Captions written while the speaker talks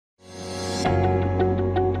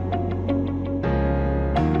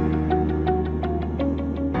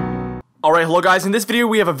Alright, hello guys. In this video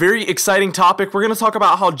we have a very exciting topic. We're going to talk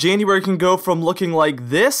about how January can go from looking like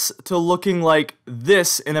this to looking like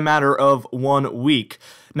this in a matter of 1 week.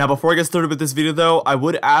 Now before I get started with this video though, I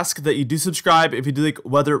would ask that you do subscribe if you do like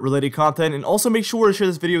weather related content, and also make sure to share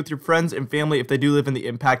this video with your friends and family if they do live in the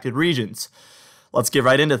impacted regions. Let's get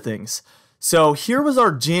right into things. So here was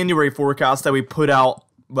our January forecast that we put out,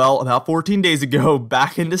 well, about 14 days ago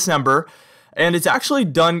back in December. And it's actually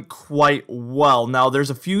done quite well. Now, there's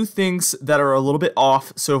a few things that are a little bit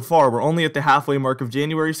off so far. We're only at the halfway mark of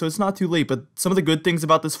January, so it's not too late. But some of the good things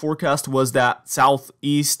about this forecast was that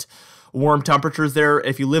southeast warm temperatures there.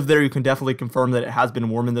 If you live there, you can definitely confirm that it has been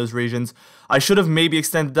warm in those regions. I should have maybe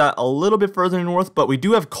extended that a little bit further north, but we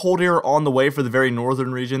do have cold air on the way for the very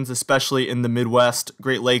northern regions, especially in the Midwest,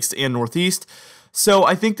 Great Lakes, and Northeast. So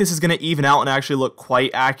I think this is going to even out and actually look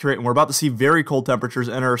quite accurate, and we're about to see very cold temperatures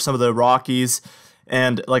enter some of the Rockies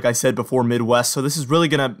and, like I said before, Midwest. So this is really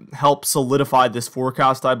going to help solidify this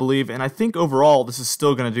forecast, I believe, and I think overall this is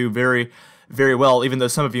still going to do very, very well, even though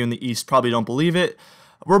some of you in the East probably don't believe it.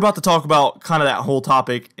 We're about to talk about kind of that whole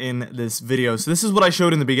topic in this video. So this is what I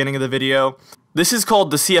showed in the beginning of the video. This is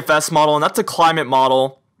called the CFS model, and that's a climate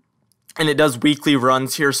model, and it does weekly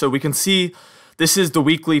runs here, so we can see this is the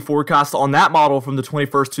weekly forecast on that model from the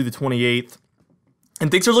 21st to the 28th. And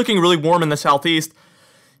things are looking really warm in the southeast,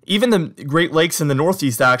 even the Great Lakes in the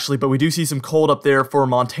northeast actually, but we do see some cold up there for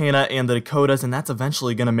Montana and the Dakotas, and that's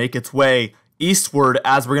eventually going to make its way eastward,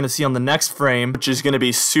 as we're going to see on the next frame, which is going to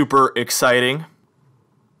be super exciting.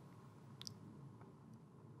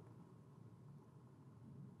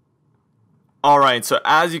 Alright, so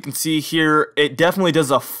as you can see here, it definitely does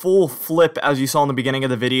a full flip as you saw in the beginning of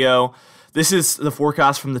the video. This is the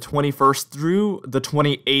forecast from the 21st through the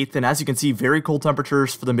 28th, and as you can see, very cold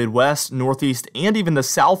temperatures for the Midwest, Northeast, and even the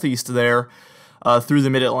Southeast there through the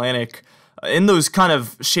Mid-Atlantic. In those kind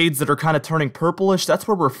of shades that are kind of turning purplish, that's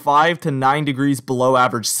where we're 5 to 9 degrees below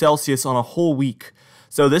average Celsius on a whole week.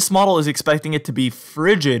 So this model is expecting it to be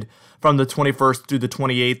frigid from the 21st through the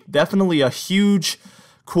 28th. Definitely a huge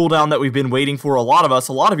cool down that we've been waiting for. A lot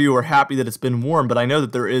of you are happy that it's been warm, but I know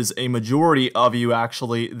that there is a majority of you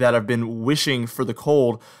actually that have been wishing for the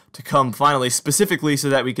cold to come finally, specifically so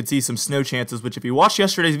that we could see some snow chances, which if you watched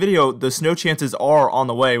yesterday's video, the snow chances are on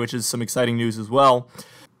the way, which is some exciting news as well.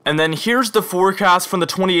 And then here's the forecast from the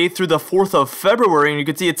 28th through the 4th of February, and you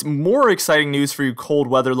can see it's more exciting news for you cold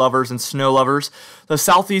weather lovers and snow lovers. The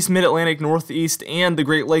Southeast, Mid-Atlantic, Northeast, and the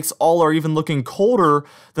Great Lakes all are even looking colder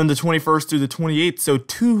than the 21st through the 28th, so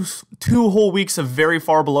two whole weeks of very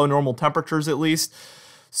far below normal temperatures at least.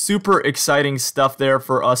 Super exciting stuff there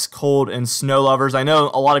for us cold and snow lovers. I know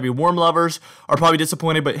a lot of you warm lovers are probably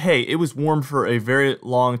disappointed, but hey, it was warm for a very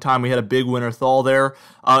long time. We had a big winter thaw there,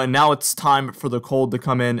 and now it's time for the cold to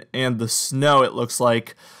come in and the snow, it looks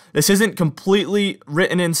like. This isn't completely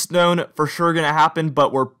written in stone for sure going to happen,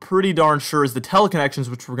 but we're pretty darn sure as the teleconnections,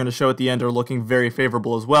 which we're going to show at the end, are looking very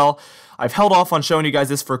favorable as well. I've held off on showing you guys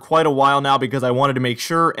this for quite a while now because I wanted to make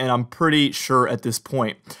sure, and I'm pretty sure at this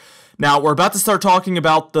point. Now, we're about to start talking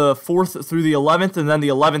about the 4th through the 11th, and then the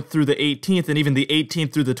 11th through the 18th, and even the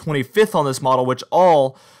 18th through the 25th on this model, which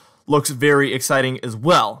all looks very exciting as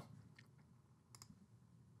well.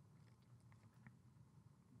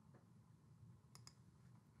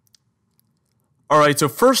 Alright, so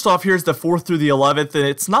first off, here's the 4th through the 11th, and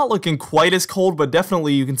it's not looking quite as cold, but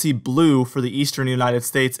definitely you can see blue for the eastern United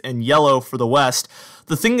States and yellow for the west.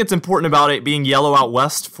 The thing that's important about it being yellow out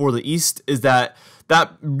west for the east is that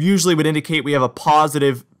usually would indicate we have a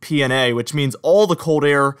positive PNA, which means all the cold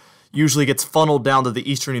air usually gets funneled down to the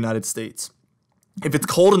eastern United States. If it's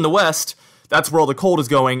cold in the west, that's where all the cold is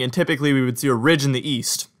going, and typically we would see a ridge in the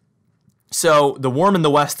east. So the warm in the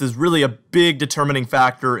west is really a big determining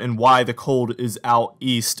factor in why the cold is out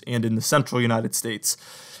east and in the central United States.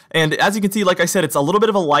 And as you can see, like I said, it's a little bit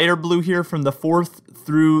of a lighter blue here from the 4th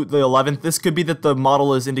through the 11th. This could be that the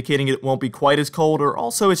model is indicating it won't be quite as cold, or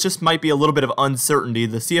also it just might be a little bit of uncertainty.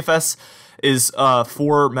 The CFS is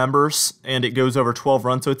 4 members, and it goes over 12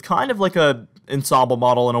 runs, so it's kind of like a ensemble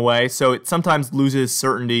model in a way, so it sometimes loses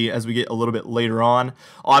certainty as we get a little bit later on.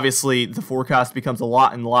 Obviously, the forecast becomes a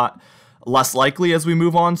lot less likely as we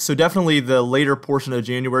move on, so definitely the later portion of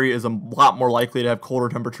January is a lot more likely to have colder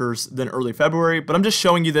temperatures than early February, but I'm just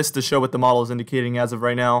showing you this to show what the model is indicating as of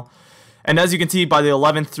right now. And as you can see, by the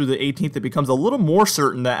 11th through the 18th, it becomes a little more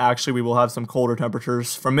certain that actually we will have some colder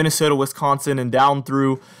temperatures. From Minnesota, Wisconsin, and down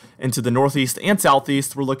through into the Northeast and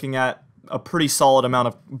Southeast, we're looking at a pretty solid amount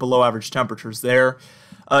of below average temperatures there.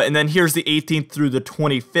 And then here's the 18th through the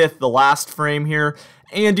 25th, the last frame here.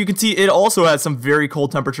 And you can see it also has some very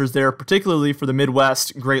cold temperatures there, particularly for the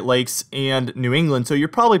Midwest, Great Lakes, and New England. So you're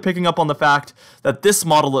probably picking up on the fact that this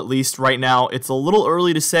model, at least right now, it's a little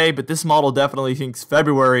early to say, but this model definitely thinks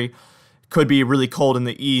February could be really cold in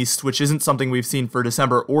the East, which isn't something we've seen for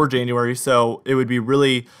December or January. So it would be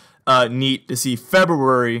really neat to see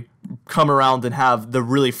February come around and have the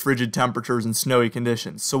really frigid temperatures and snowy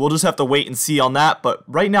conditions. So we'll just have to wait and see on that. But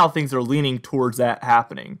right now, things are leaning towards that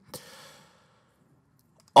happening.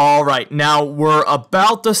 All right, now we're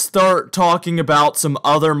about to start talking about some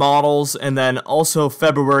other models and then also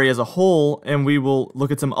February as a whole, and we will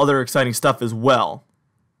look at some other exciting stuff as well.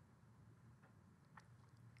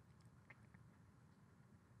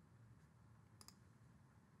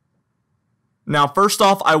 Now, first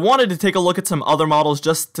off, I wanted to take a look at some other models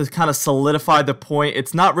just to kind of solidify the point.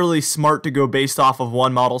 It's not really smart to go based off of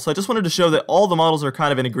one model, so I just wanted to show that all the models are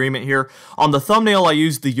kind of in agreement here. On the thumbnail, I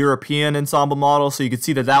used the European ensemble model, so you could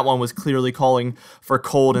see that that one was clearly calling for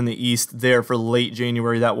cold in the East there for late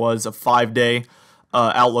January. That was a 5-day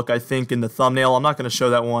outlook, I think, in the thumbnail. I'm not going to show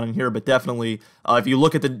that one in here, but definitely, if you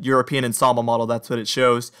look at the European ensemble model, that's what it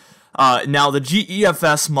shows. Now, the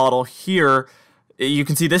GEFS model here, you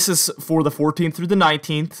can see this is for the 14th through the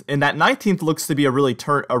 19th, and that 19th looks to be a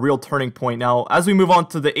real turning point. Now, as we move on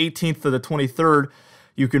to the 18th to the 23rd,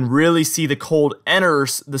 you can really see the cold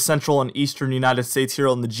enters the central and eastern United States here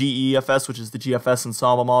on the GEFS, which is the GFS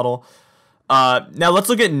ensemble model. Now, let's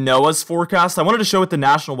look at NOAA's forecast. I wanted to show what the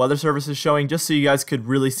National Weather Service is showing, just so you guys could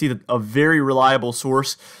really see a very reliable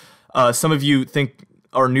source. Some of you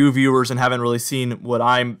are new viewers and haven't really seen what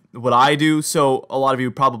I do, so a lot of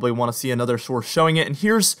you probably want to see another source showing it. And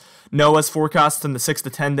here's NOAA's forecast in the 6 to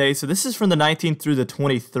 10 days. So this is from the 19th through the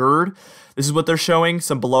 23rd. This is what they're showing,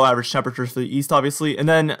 some below average temperatures for the East, obviously. And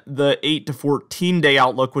then the 8 to 14 day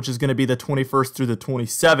outlook, which is going to be the 21st through the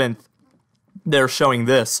 27th, they're showing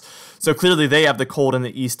this. So clearly they have the cold in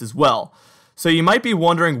the East as well. So you might be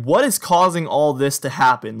wondering, what is causing all this to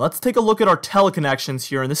happen? Let's take a look at our teleconnections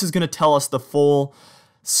here, and this is going to tell us the full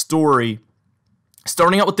story.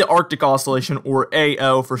 Starting out with the Arctic Oscillation, or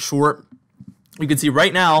AO for short. You can see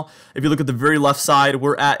right now, if you look at the very left side,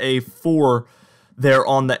 we're at a 4 there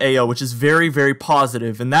on the AO, which is very, very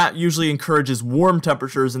positive, and that usually encourages warm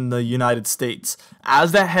temperatures in the United States.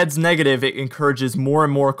 As that heads negative, it encourages more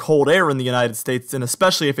and more cold air in the United States, and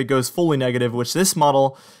especially if it goes fully negative, which this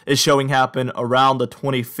model is showing happen around the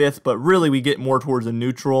 25th, but really we get more towards a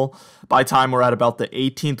neutral by time we're at about the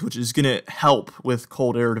 18th, which is going to help with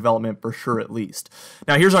cold air development for sure, at least.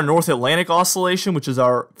 Now here's our North Atlantic Oscillation, which is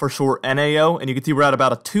our, for short, NAO, and you can see we're at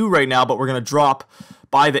about a 2 right now, but we're going to drop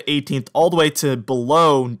by the 18th all the way to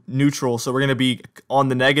below neutral. So we're going to be on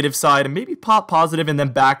the negative side and maybe pop positive and then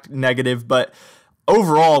back negative. But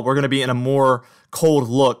overall, we're going to be in a more cold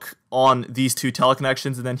look on these two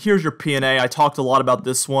teleconnections. And then here's your PNA. I talked a lot about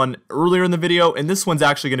this one earlier in the video, and this one's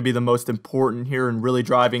actually going to be the most important here and really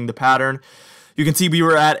driving the pattern. You can see we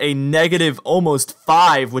were at a negative almost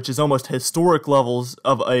 5, which is almost historic levels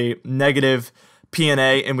of a negative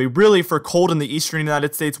PNA, and we really, for cold in the eastern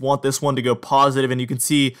United States, want this one to go positive. And you can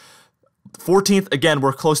see 14th, again,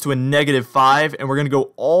 we're close to a negative 5, and we're going to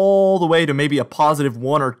go all the way to maybe a positive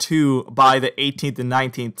 1 or 2 by the 18th and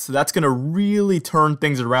 19th. So that's going to really turn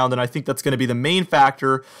things around, and I think that's going to be the main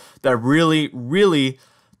factor that really, really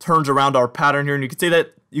turns around our pattern here. And you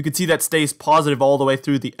can see that stays positive all the way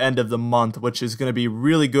through the end of the month, which is going to be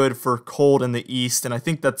really good for cold in the East. And I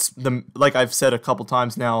think that's, like I've said a couple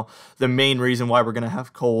times now, the main reason why we're going to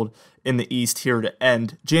have cold in the East here to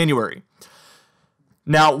end January.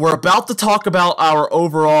 Now, we're about to talk about our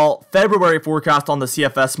overall February forecast on the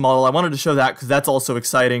CFS model. I wanted to show that because that's also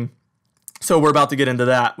exciting. So we're about to get into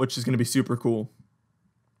that, which is going to be super cool.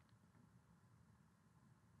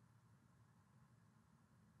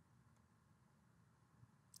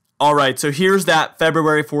 All right, so here's that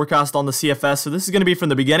February forecast on the CFS. So this is going to be from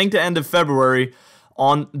the beginning to end of February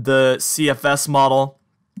on the CFS model.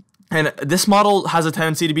 And this model has a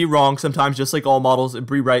tendency to be wrong sometimes, just like all models, and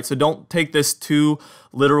be right. So don't take this too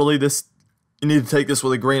literally. You need to take this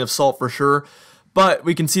with a grain of salt for sure. But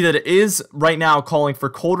we can see that it is right now calling for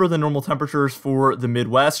colder than normal temperatures for the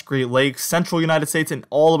Midwest, Great Lakes, Central United States, and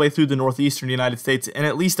all the way through the Northeastern United States, and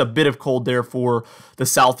at least a bit of cold there for the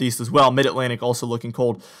Southeast as well. Mid-Atlantic also looking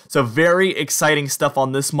cold. So very exciting stuff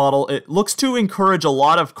on this model. It looks to encourage a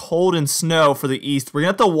lot of cold and snow for the East. We're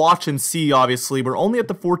going to have to watch and see, obviously. We're only at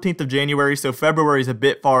the 14th of January, so February is a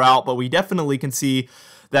bit far out, but we definitely can see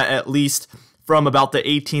that at least from about the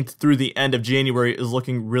 18th through the end of January is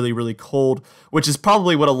looking really, really cold, which is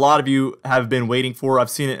probably what a lot of you have been waiting for. I've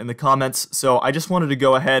seen it in the comments, so I just wanted to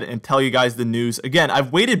go ahead and tell you guys the news. Again,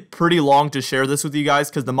 I've waited pretty long to share this with you guys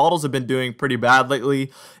because the models have been doing pretty bad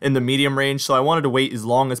lately in the medium range, so I wanted to wait as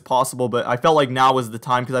long as possible, but I felt like now was the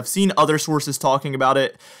time because I've seen other sources talking about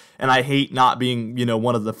it, and I hate not being,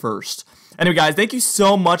 one of the first. Anyway, guys, thank you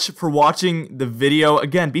so much for watching the video.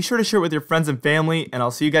 Again, be sure to share it with your friends and family, and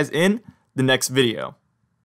I'll see you guys in the next video.